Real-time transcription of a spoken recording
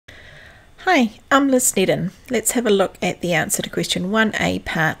Hi, I'm Liz Sneddon. Let's have a look at the answer to question 1A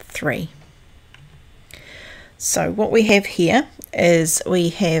part 3. So what we have here is we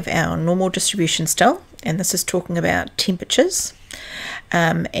have our normal distribution still, and this is talking about temperatures.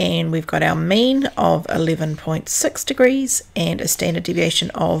 And we've got our mean of 11.6 degrees and a standard deviation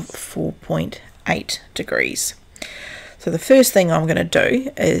of 4.8 degrees. So the first thing I'm going to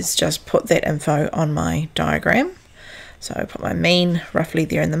do is just put that info on my diagram. So I put my mean roughly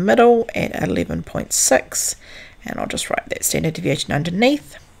there in the middle at 11.6, and I'll just write that standard deviation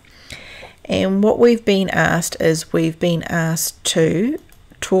underneath. And what we've been asked is we've been asked to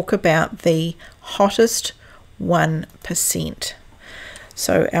talk about the hottest 1%.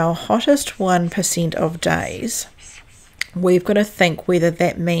 So our hottest 1% of days, we've got to think whether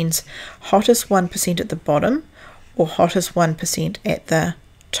that means hottest 1% at the bottom or hottest 1% at the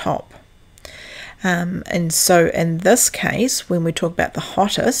top. And so in this case, when we talk about the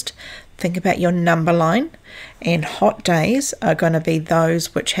hottest, think about your number line, and hot days are going to be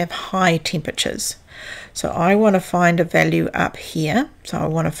those which have high temperatures. So I want to find a value up here, so I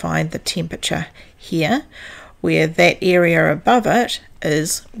want to find the temperature here, where that area above it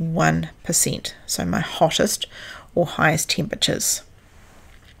is 1%, so my hottest or highest temperatures.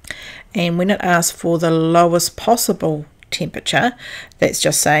 And when it asks for the lowest possible temperature, that's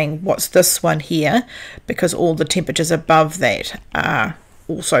just saying what's this one here, because all the temperatures above that are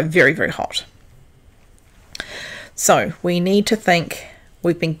also very, very hot. So we need to think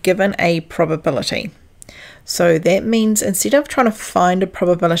we've been given a probability. So that means instead of trying to find a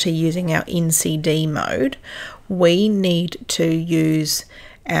probability using our NCD mode, we need to use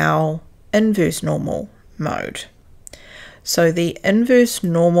our inverse normal mode. So the inverse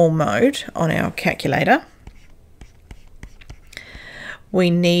normal mode on our calculator, we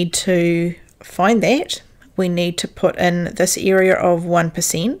need to find that. We need to put in this area of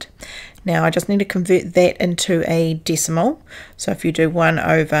 1%. Now I just need to convert that into a decimal. So if you do 1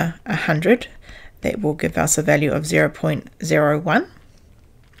 over 100, that will give us a value of 0.01.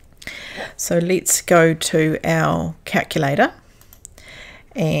 So let's go to our calculator,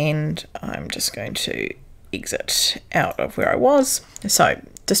 and I'm just going to exit out of where I was. So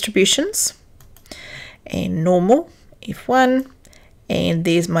distributions and normal, F1, and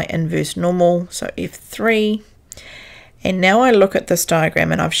there's my inverse normal, so F3. And now I look at this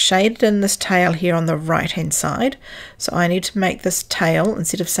diagram, and I've shaded in this tail here on the right hand side. So I need to make this tail,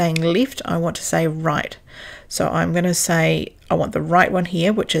 instead of saying left, I want to say right. So I'm going to say I want the right one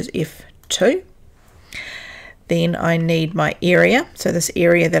here, which is F2. Then I need my area, so this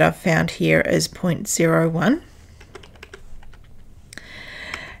area that I've found here is 0.01.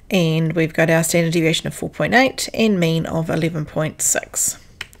 And we've got our standard deviation of 4.8 and mean of 11.6.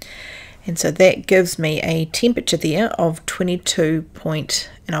 And so that gives me a temperature there of 22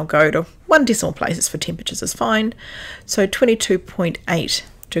 and I'll go to 1 decimal places for temperatures is fine. So 22.8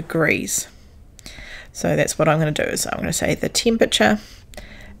 degrees. So that's what I'm going to do, is I'm going to say the temperature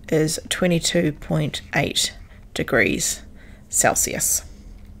is 22.8 degrees Celsius.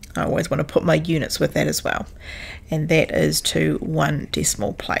 I always want to put my units with that as well, and that is to 1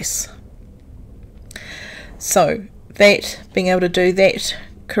 decimal place. So that, being able to do that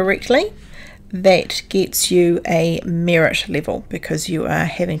correctly, that gets you a merit level, because you are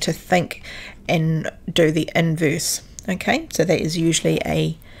having to think and do the inverse. Okay, so that is usually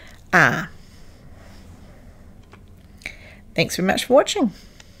a R. Thanks very much for watching.